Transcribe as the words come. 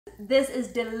This is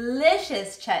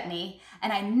delicious chutney,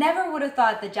 and I never would have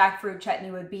thought the jackfruit chutney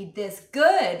would be this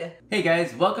good. Hey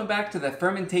guys, welcome back to the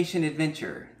Fermentation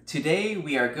Adventure. Today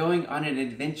we are going on an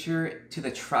adventure to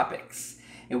the tropics.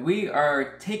 And we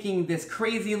are taking this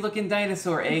crazy looking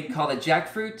dinosaur egg called a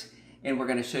jackfruit, and we're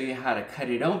gonna show you how to cut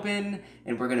it open,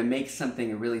 and we're gonna make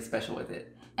something really special with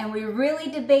it. And we really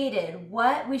debated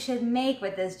what we should make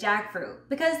with this jackfruit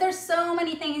because there's so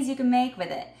many things you can make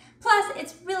with it. Plus,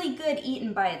 it's really good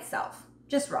eaten by itself,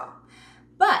 just raw.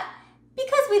 But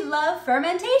because we love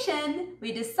fermentation,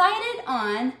 we decided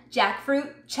on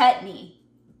jackfruit chutney.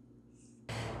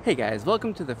 Hey guys,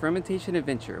 welcome to the Fermentation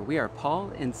Adventure. We are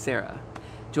Paul and Sarah.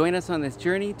 Join us on this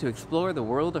journey to explore the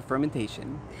world of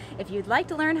fermentation. If you'd like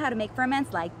to learn how to make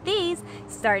ferments like these,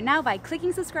 start now by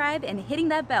clicking subscribe and hitting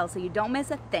that bell so you don't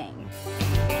miss a thing.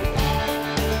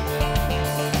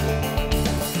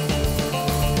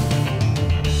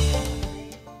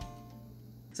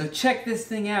 So check this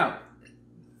thing out.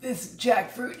 This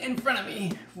jackfruit in front of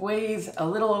me weighs a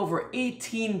little over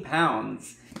 18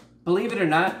 pounds. Believe it or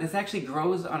not, this actually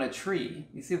grows on a tree.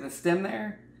 You see the stem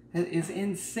there? It is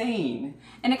insane.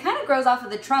 And it kind of grows off of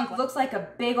the trunk. It looks like a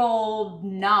big old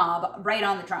knob right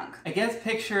on the trunk. I guess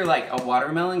picture like a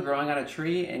watermelon growing on a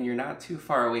tree, and you're not too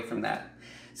far away from that.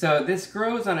 So this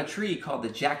grows on a tree called the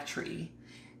jack tree.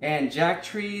 And jack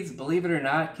trees, believe it or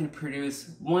not, can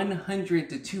produce 100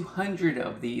 to 200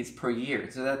 of these per year.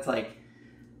 So that's like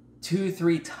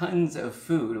 2-3 tons of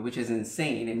food, which is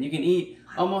insane. And you can eat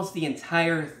almost the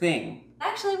entire thing.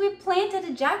 Actually, we planted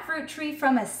a jackfruit tree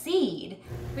from a seed.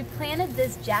 We planted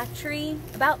this jack tree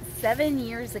about 7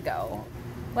 years ago.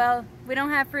 Well, we don't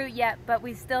have fruit yet, but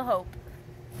we still hope.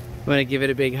 Want to give it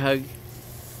a big hug?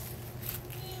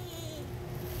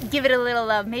 Give it a little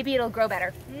love. Maybe it'll grow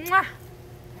better. Mwah!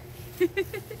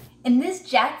 And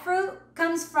this jackfruit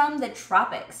comes from the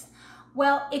tropics.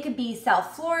 Well, it could be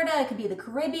South Florida, it could be the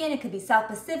Caribbean, it could be South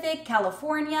Pacific,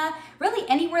 California, really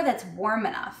anywhere that's warm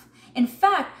enough. In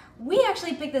fact, we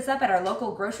actually picked this up at our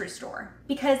local grocery store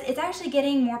because it's actually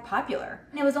getting more popular.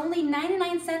 And it was only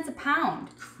 99 cents a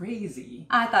pound. Crazy.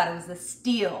 I thought it was a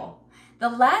steal. The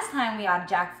last time we got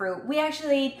jackfruit, we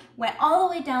actually went all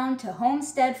the way down to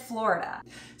Homestead, Florida.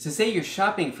 So say you're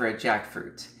shopping for a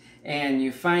jackfruit and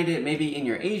you find it maybe in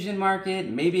your Asian market,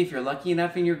 maybe if you're lucky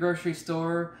enough in your grocery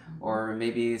store, or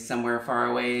maybe somewhere far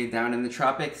away down in the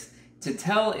tropics. To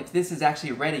tell if this is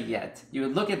actually ready yet, you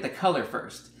would look at the color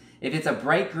first. If it's a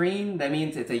bright green, that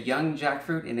means it's a young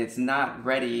jackfruit and it's not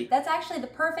ready. That's actually the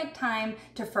perfect time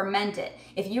to ferment it.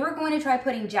 If you were going to try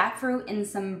putting jackfruit in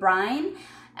some brine,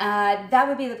 that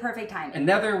would be the perfect time.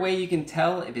 Another way you can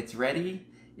tell if it's ready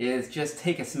is just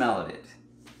take a smell of it.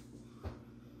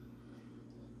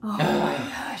 Oh my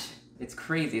gosh. It's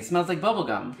crazy. It smells like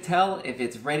bubblegum. Tell if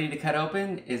it's ready to cut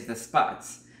open is the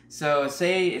spots. So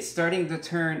say it's starting to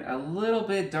turn a little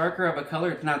bit darker of a color,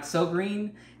 it's not so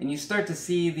green, and you start to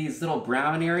see these little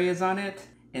brown areas on it,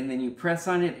 and then you press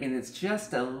on it and it's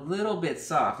just a little bit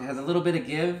soft. It has a little bit of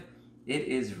give. It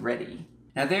is ready.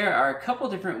 Now there are a couple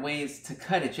different ways to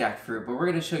cut a jackfruit, but we're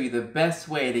going to show you the best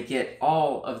way to get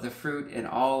all of the fruit and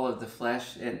all of the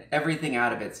flesh and everything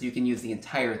out of it so you can use the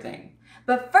entire thing.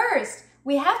 But first,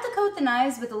 we have to coat the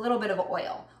knives with a little bit of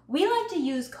oil. We like to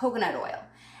use coconut oil.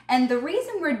 And the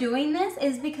reason we're doing this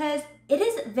is because it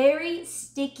is very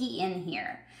sticky in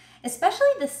here. Especially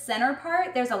the center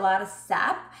part, there's a lot of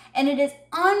sap, and it is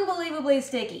unbelievably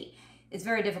sticky. It's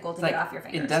very difficult to get off your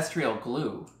fingers. Industrial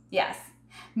glue. Yes.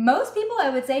 Most people, I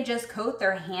would say, just coat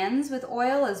their hands with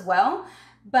oil as well,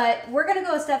 but we're gonna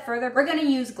go a step further. We're gonna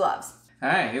use gloves. All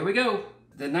right, here we go.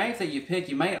 The knife that you pick,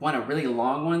 you might want a really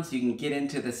long one so you can get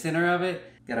into the center of it.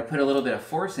 Gotta put a little bit of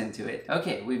force into it.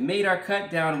 Okay, we've made our cut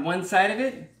down one side of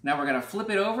it. Now we're gonna flip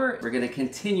it over. We're gonna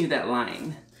continue that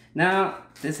line. Now,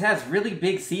 this has really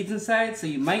big seeds inside, so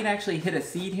you might actually hit a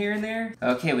seed here and there.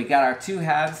 Okay, we got our two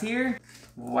halves here.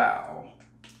 Wow.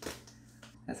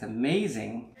 That's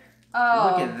amazing.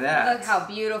 Oh, look at that. Look how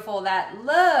beautiful that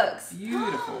looks.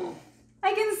 Beautiful.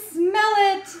 I can smell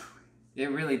it. It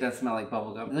really does smell like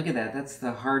bubblegum. Look at that, that's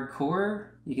the hard core.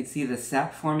 You can see the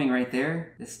sap forming right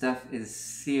there. This stuff is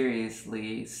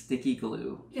seriously sticky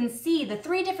glue. You can see the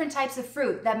 3 different types of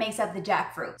fruit that makes up the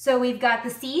jackfruit. So we've got the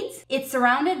seeds. It's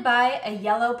surrounded by a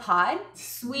yellow pod.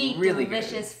 Sweet, really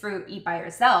delicious fruit, eat by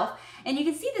yourself. And you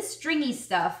can see the stringy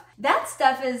stuff. That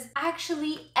stuff is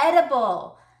actually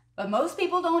edible. But most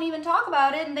people don't even talk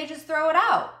about it and they just throw it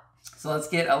out. So let's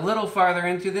get a little farther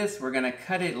into this. We're gonna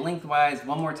cut it lengthwise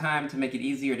one more time to make it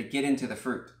easier to get into the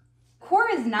fruit. core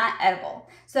is not edible.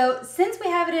 So since we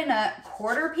have it in a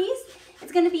quarter piece,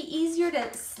 it's gonna be easier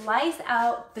to slice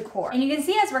out the core. And you can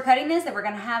see as we're cutting this that we're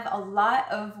gonna have a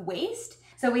lot of waste.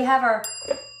 So we have our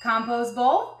compost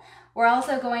bowl. We're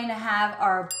also going to have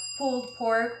our pulled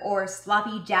pork or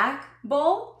sloppy jack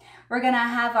bowl. We're gonna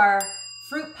have our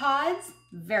fruit pods,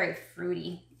 very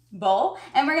fruity bowl,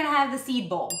 and we're gonna have the seed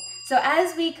bowl. So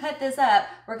as we cut this up,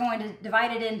 we're going to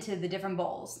divide it into the different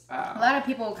bowls. Wow. A lot of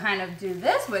people kind of do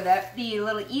this with it, be a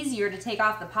little easier to take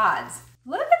off the pods.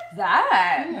 Look at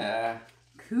that. Yeah.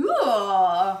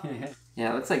 Cool.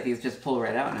 Yeah, it looks like these just pull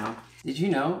right out now. Did you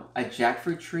know a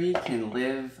jackfruit tree can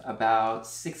live about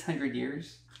 600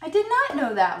 years? I did not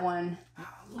know that one.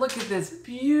 Look at this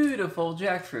beautiful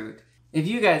jackfruit. If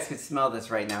you guys could smell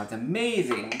this right now, it's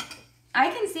amazing. I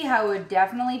can see how it would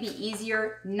definitely be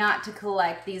easier not to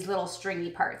collect these little stringy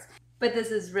parts, but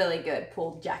this is really good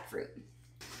pulled jackfruit.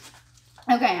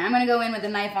 Okay, I'm gonna go in with a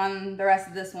knife on the rest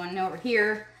of this one over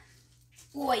here.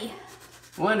 Boy.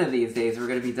 One of these days we're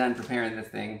gonna be done preparing this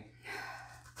thing.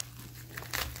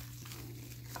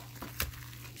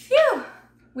 Phew!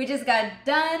 We just got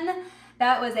done.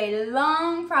 That was a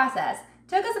long process.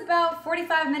 Took us about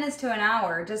 45 minutes to an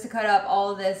hour just to cut up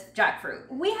all this jackfruit.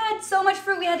 We had so much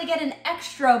fruit we had to get an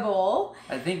extra bowl.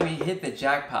 I think we hit the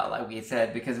jackpot like we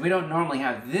said because we don't normally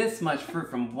have this much fruit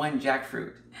from one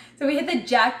jackfruit. So we hit the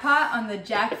jackpot on the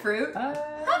jackfruit.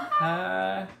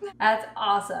 That's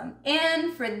awesome.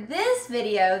 And for this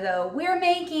video though, we're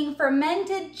making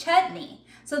fermented chutney.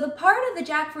 So the part of the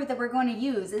jackfruit that we're going to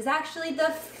use is actually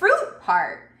the fruit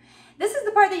part. This is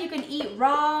the part that you can eat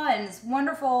raw and it's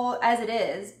wonderful as it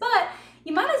is, but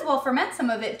you might as well ferment some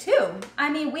of it too. I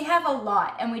mean, we have a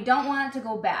lot and we don't want it to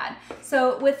go bad.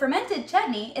 So with fermented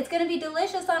chutney, it's gonna be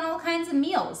delicious on all kinds of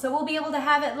meals. So we'll be able to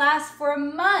have it last for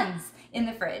months in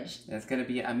the fridge. It's gonna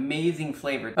be amazing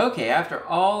flavor. Okay, after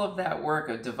all of that work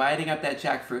of dividing up that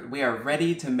jackfruit, we are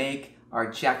ready to make our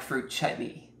jackfruit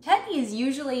chutney. Chutney is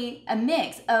usually a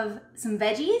mix of some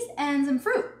veggies and some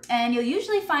fruit. And you'll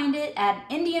usually find it at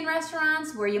Indian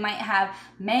restaurants where you might have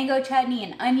mango chutney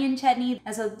and onion chutney.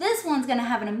 And so this one's gonna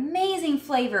have an amazing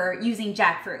flavor using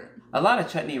jackfruit. A lot of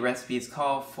chutney recipes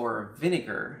call for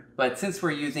vinegar, but since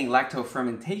we're using lacto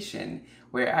fermentation,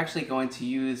 we're actually going to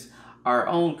use our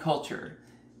own culture,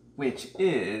 which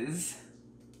is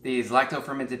these lacto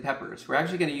fermented peppers. We're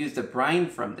actually gonna use the brine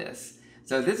from this.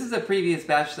 So this is a previous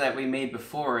batch that we made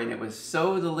before and it was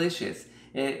so delicious.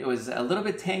 It was a little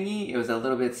bit tangy, it was a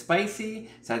little bit spicy,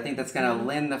 so I think that's gonna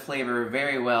lend the flavor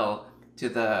very well to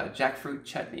the jackfruit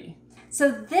chutney. So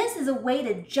this is a way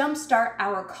to jumpstart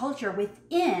our culture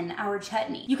within our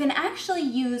chutney. You can actually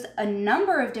use a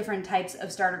number of different types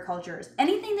of starter cultures,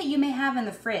 anything that you may have in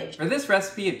the fridge. For this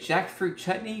recipe of jackfruit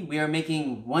chutney, we are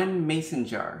making 1 mason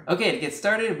jar. Okay, to get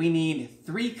started, we need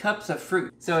 3 cups of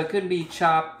fruit. So it could be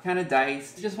chopped, kind of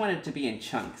diced. I just want it to be in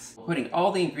chunks. Putting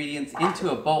all the ingredients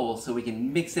into a bowl so we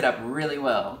can mix it up really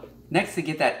well. Next, to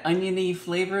get that oniony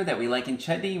flavor that we like in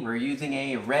chutney, we're using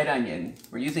a red onion.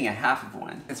 We're using a half of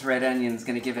one. This red onion is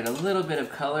gonna give it a little bit of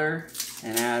color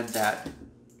and add that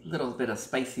little bit of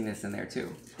spiciness in there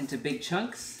too. Into big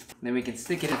chunks, then we can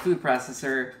stick it in a food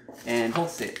processor and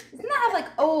pulse it. Doesn't that have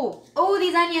like, oh,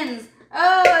 these onions.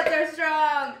 Oh, they're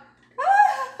strong.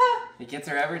 It gets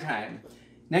her every time.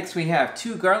 Next, we have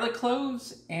 2 garlic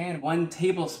cloves and 1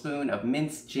 tablespoon of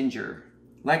minced ginger.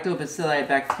 Lactobacilli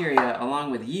bacteria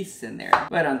along with yeast in there.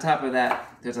 But on top of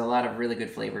that, there's a lot of really good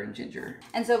flavor in ginger.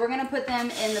 And so we're gonna put them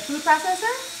in the food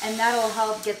processor and that'll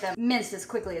help get them minced as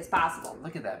quickly as possible.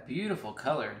 Look at that beautiful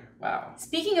color, wow.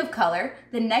 Speaking of color,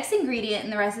 the next ingredient in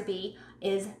the recipe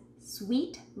is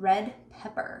sweet red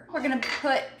pepper. We're gonna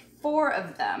put 4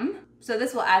 of them. So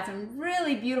this will add some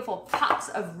really beautiful pops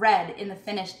of red in the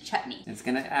finished chutney. It's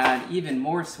gonna add even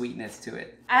more sweetness to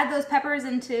it. Add those peppers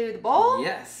into the bowl.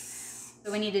 Yes.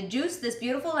 So we need to juice this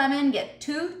beautiful lemon, get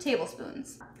 2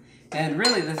 tablespoons. And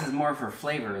really this is more for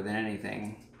flavor than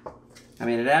anything. I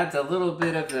mean, it adds a little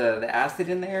bit of the acid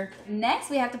in there. Next,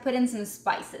 we have to put in some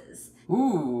spices.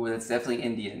 Ooh, that's definitely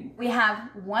Indian. We have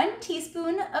 1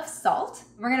 teaspoon of salt.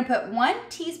 We're gonna put 1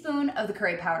 teaspoon of the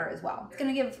curry powder as well. It's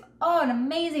gonna give, an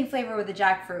amazing flavor with the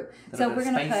jackfruit. So we're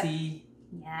gonna spicy.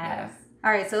 Yes. Yeah. All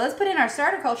right, so let's put in our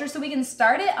starter culture so we can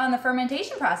start it on the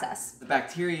fermentation process. The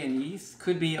bacteria and yeast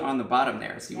could be on the bottom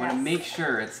there, so you want to make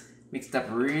sure it's mixed up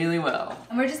really well.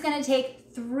 And we're just gonna take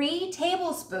 3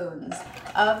 tablespoons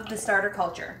of the starter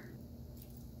culture.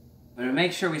 We're gonna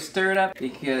make sure we stir it up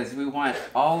because we want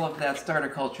all of that starter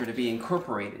culture to be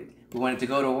incorporated. We want it to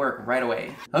go to work right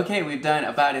away. Okay, we've done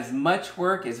about as much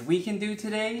work as we can do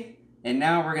today, and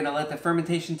now we're gonna let the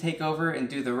fermentation take over and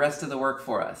do the rest of the work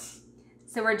for us.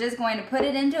 So we're just going to put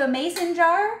it into a mason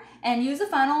jar and use a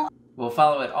funnel. We'll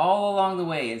follow it all along the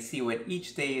way and see what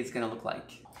each day is going to look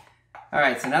like. All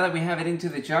right, so now that we have it into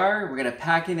the jar, we're going to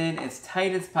pack it in as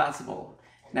tight as possible.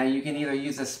 Now you can either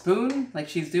use a spoon like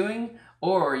she's doing,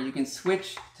 or you can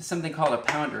switch to something called a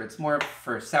pounder. It's more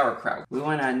for sauerkraut. We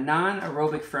want a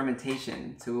non-aerobic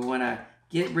fermentation, so we want to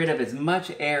get rid of as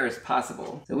much air as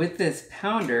possible. So with this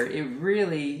pounder, it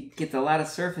really gets a lot of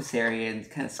surface area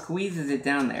and kind of squeezes it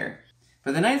down there.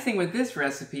 But the nice thing with this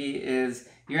recipe is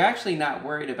you're actually not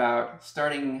worried about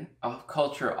starting a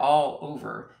culture all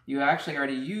over. You actually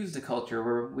already used a culture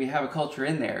where we have a culture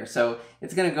in there. So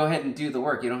it's gonna go ahead and do the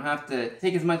work. You don't have to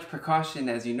take as much precaution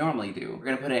as you normally do. We're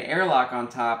gonna put an airlock on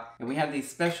top, and we have these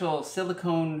special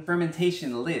silicone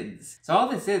fermentation lids. So all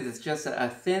this is just a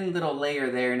thin little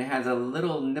layer there, and it has a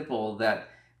little nipple that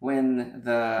when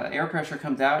the air pressure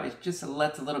comes out, it just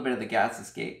lets a little bit of the gas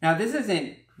escape. Now this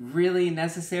isn't really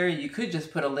necessary. You could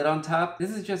just put a lid on top.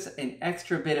 This is just an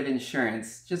extra bit of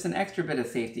insurance, just an extra bit of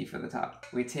safety for the top.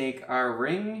 We take our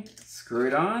ring, screw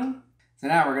it on. So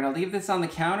now we're gonna leave this on the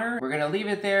counter. We're gonna leave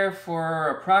it there for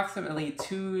approximately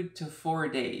 2 to 4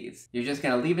 days. You're just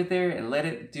gonna leave it there and let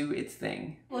it do its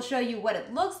thing. We'll show you what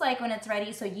it looks like when it's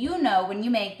ready, so you know when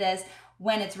you make this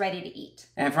when it's ready to eat.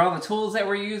 And for all the tools that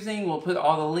we're using, we'll put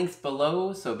all the links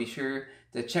below, so be sure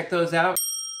to check those out.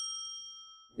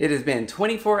 It has been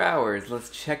 24 hours. Let's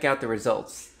check out the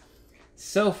results.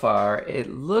 So far,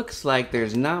 it looks like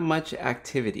there's not much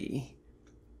activity,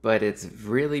 but it's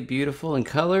really beautiful in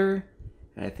color.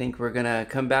 And I think we're gonna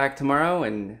come back tomorrow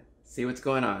and see what's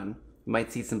going on. You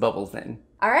might see some bubbles then.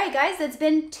 All right, guys, it's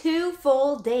been 2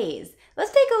 full days.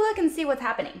 Let's take a look and see what's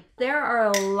happening. There are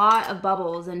a lot of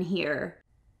bubbles in here.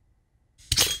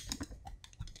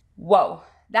 Whoa,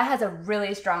 that has a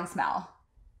really strong smell.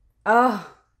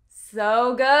 Oh.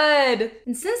 So good.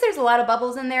 And since there's a lot of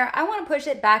bubbles in there, I want to push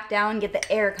it back down, get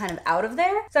the air kind of out of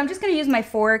there. So I'm just going to use my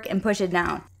fork and push it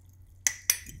down.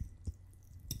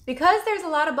 Because there's a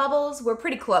lot of bubbles, we're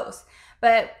pretty close.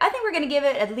 But I think we're going to give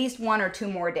it at least 1 or 2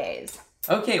 more days.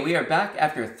 Okay, we are back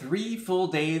after 3 full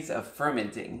days of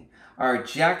fermenting. Our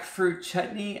jackfruit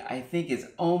chutney, I think, is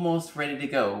almost ready to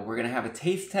go. We're going to have a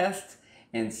taste test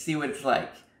and see what it's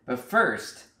like. But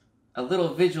first, a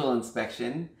little visual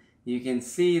inspection. You can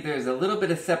see there's a little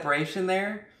bit of separation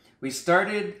there. We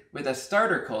started with a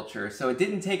starter culture, so it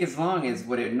didn't take as long as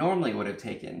what it normally would have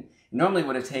taken. It normally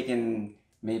would have taken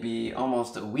maybe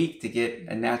almost a week to get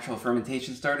a natural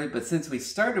fermentation started, but since we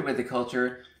started with the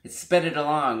culture, it sped it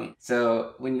along.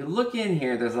 So when you look in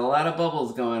here, there's a lot of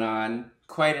bubbles going on.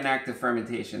 Quite an active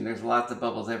fermentation. There's lots of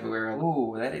bubbles everywhere.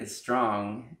 Ooh, that is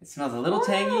strong. It smells a little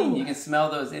tangy. You can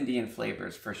smell those Indian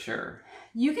flavors for sure.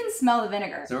 You can smell the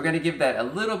vinegar. So we're going to give that a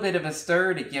little bit of a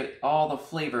stir to get all the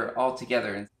flavor all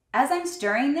together. As I'm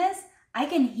stirring this, I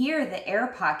can hear the air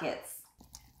pockets.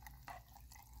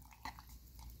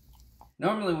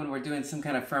 Normally when we're doing some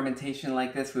kind of fermentation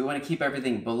like this, we want to keep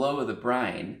everything below the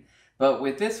brine. But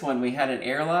with this one, we had an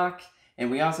airlock, and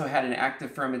we also had an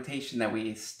active fermentation that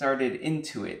we started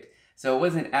into it. So it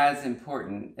wasn't as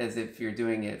important as if you're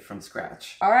doing it from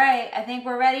scratch. All right, I think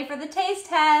we're ready for the taste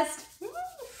test.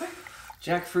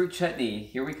 Jackfruit chutney,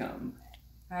 here we come.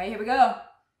 All right, here we go.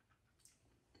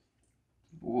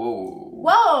 Whoa.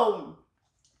 Whoa!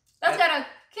 That's got a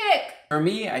kick. For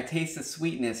me, I taste the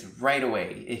sweetness right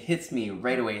away. It hits me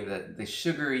right away, the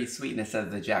sugary sweetness of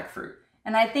the jackfruit.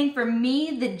 And I think for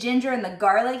me, the ginger and the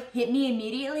garlic hit me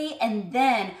immediately, and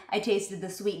then I tasted the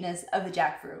sweetness of the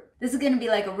jackfruit. This is gonna be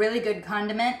like a really good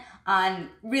condiment on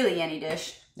really any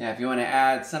dish. Yeah, if you wanna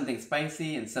add something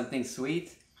spicy and something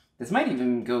sweet, this might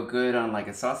even go good on like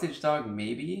a sausage dog,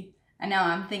 maybe. I know,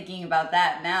 I'm thinking about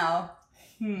that now.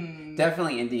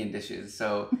 Definitely Indian dishes.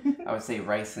 So I would say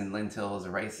rice and lentils,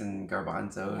 rice and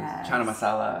garbanzos, yes. Chana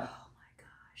masala. Oh my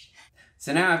gosh.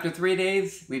 So now after 3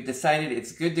 days, we've decided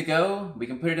it's good to go. We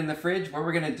can put it in the fridge. What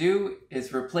we're gonna do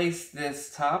is replace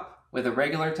this top with a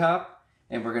regular top,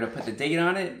 and we're gonna put the date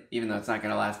on it, even though it's not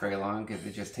gonna last very long because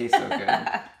it just tastes so good.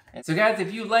 So guys,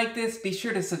 if you like this, be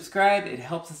sure to subscribe. It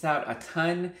helps us out a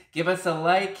ton. Give us a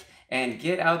like and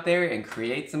get out there and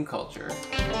create some culture.